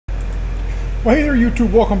Well, hey there,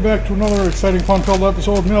 YouTube. Welcome back to another exciting, fun-filled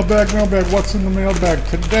episode of Mailbag. What's in the mailbag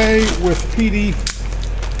today with Petey?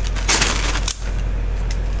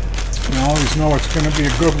 You always know it's going to be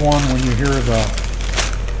a good one when you hear the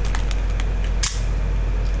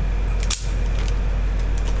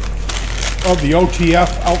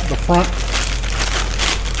OTF out the front.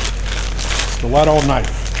 Stiletto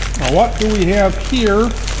knife. Now, what do we have here?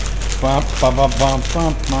 Bum, bum, bum, bum,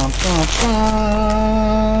 bum, bum, bum,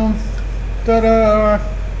 bum. Ta-da!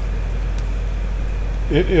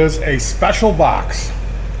 It is a special box.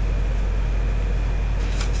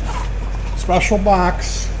 Special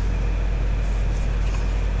box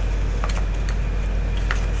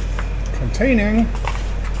containing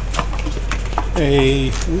a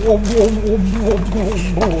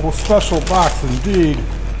special box indeed.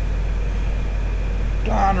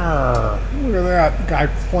 Donner. Look at that guy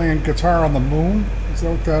playing guitar on the moon. Is that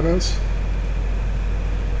what that is?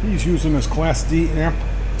 He's using his Class D amp.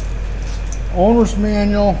 Owner's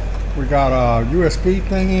manual. We got a USB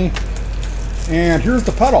thingy. And here's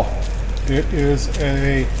the pedal. It is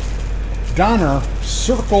a Donner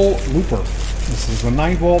Circle Looper. This is a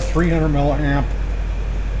 9-volt, 300 milliamp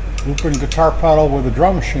looping guitar pedal with a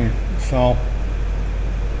drum machine. So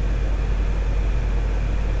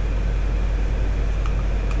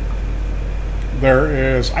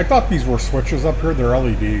there is, I thought these were switches up here. They're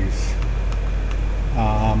LEDs.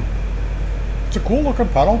 It's a cool looking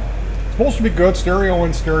pedal. It's supposed to be good, stereo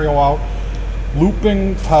in, stereo out.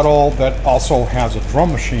 Looping pedal that also has a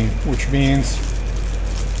drum machine, which means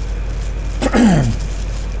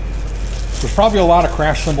there's probably a lot of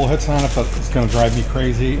crash cymbal hits on it, but it's going to drive me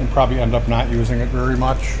crazy and probably end up not using it very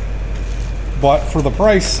much. But for the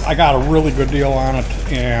price, I got a really good deal on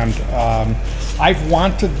it, and I've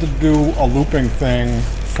wanted to do a looping thing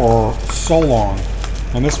for so long,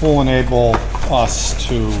 and this will enable us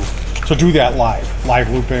to do that live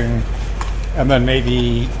looping, and then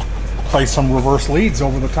maybe play some reverse leads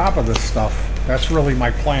over the top of this stuff. That's really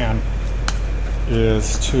my plan,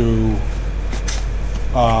 is to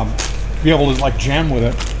be able to like jam with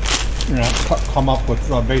it, you know, come up with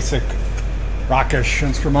basic rockish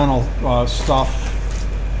instrumental stuff,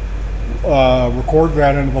 record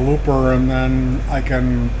that into the looper, and then I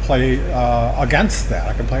can play against that.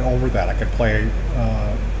 I can play over that. I can play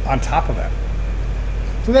on top of that.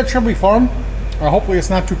 So that should be fun. Hopefully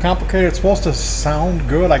it's not too complicated. It's supposed to sound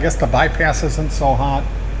good. I guess the bypass isn't so hot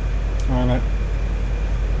on it.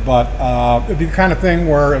 But it'd be the kind of thing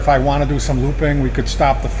where if I want to do some looping, we could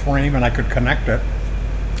stop the frame and I could connect it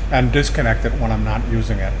and disconnect it when I'm not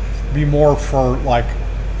using it. It'd be more for like,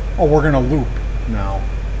 oh, we're going to loop now.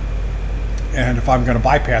 And if I'm going to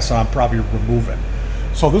bypass it, I'll probably remove it.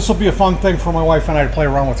 So this will be a fun thing for my wife and I to play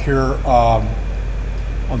around with here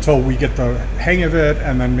until we get the hang of it,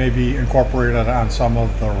 and then maybe incorporate it on some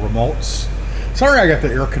of the remotes. Sorry I got the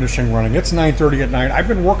air conditioning running. It's 9:30 at night. I've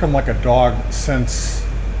been working like a dog since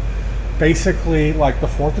basically like the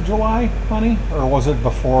 4th of July, honey? Or was it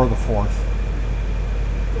before the 4th?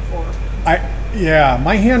 Before. Yeah,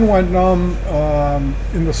 my hand went numb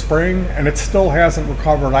in the spring, and it still hasn't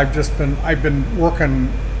recovered. I've been working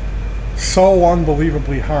so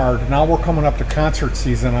unbelievably hard. Now we're coming up to concert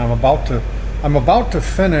season. I'm about to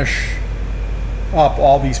finish up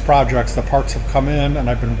all these projects. The parts have come in, and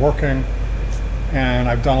I've been working, and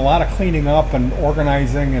I've done a lot of cleaning up and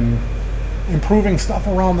organizing and improving stuff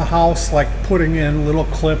around the house, like putting in little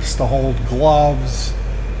clips to hold gloves,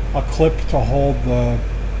 a clip to hold the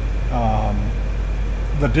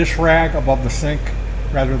dish rag above the sink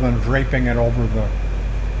rather than draping it over the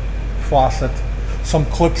faucet, some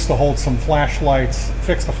clips to hold some flashlights.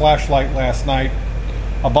 Fixed the flashlight last night,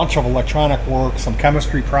 a bunch of electronic work, some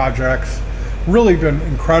chemistry projects. Really been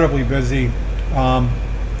incredibly busy, and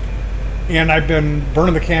I've been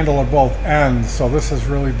burning the candle at both ends, so this has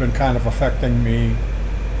really been kind of affecting me,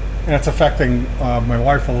 and it's affecting my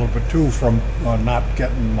wife a little bit too, from not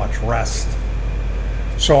getting much rest.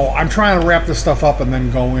 So I'm trying to wrap this stuff up and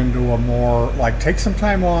then go into a more, like, take some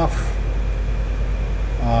time off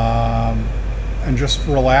and just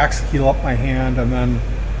relax, heal up my hand, and then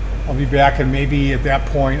I'll be back, and maybe at that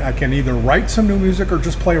point I can either write some new music or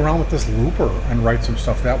just play around with this looper and write some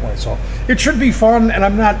stuff that way. So it should be fun, and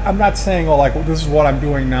I'm not saying, oh, like, well, this is what I'm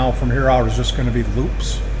doing now from here out is just going to be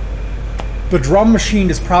loops. The drum machine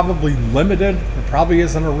is probably limited. There probably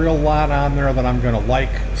isn't a real lot on there that I'm going to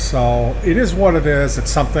like. So it is what it is.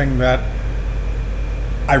 It's something that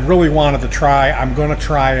I really wanted to try. I'm going to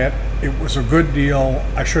try it. It was a good deal.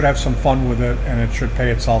 I should have some fun with it, and it should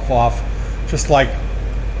pay itself off. Just like,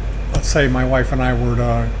 let's say my wife and I were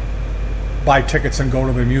to buy tickets and go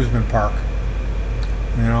to the amusement park.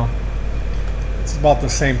 You know, about the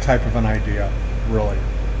same type of an idea, really.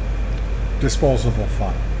 Disposable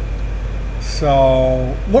fun.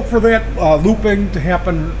 So look for that looping to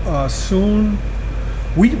happen soon.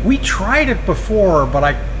 We tried it before,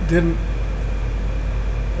 but it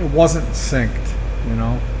wasn't synced, you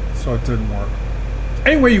know, so it didn't work.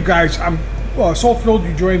 Anyway, you guys, I'm so thrilled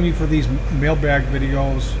you joined me for these mailbag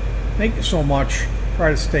videos. Thank you so much.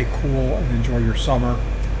 Try to stay cool and enjoy your summer.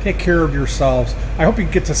 Take care of yourselves. I hope you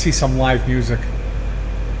get to see some live music.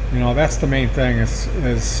 You know, that's the main thing,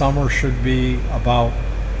 is summer should be about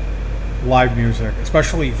live music,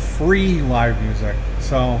 especially free live music.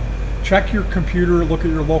 So check your computer, look at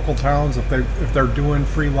your local towns. If they're doing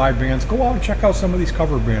free live bands, go out and check out some of these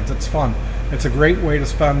cover bands. It's fun. It's a great way to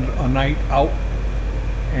spend a night out,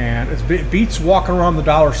 and it beats walking around the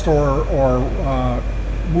dollar store or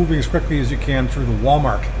moving as quickly as you can through the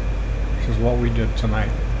Walmart, which is what we did tonight.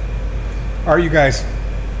 All right, you guys,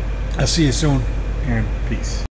 I'll see you soon, and peace.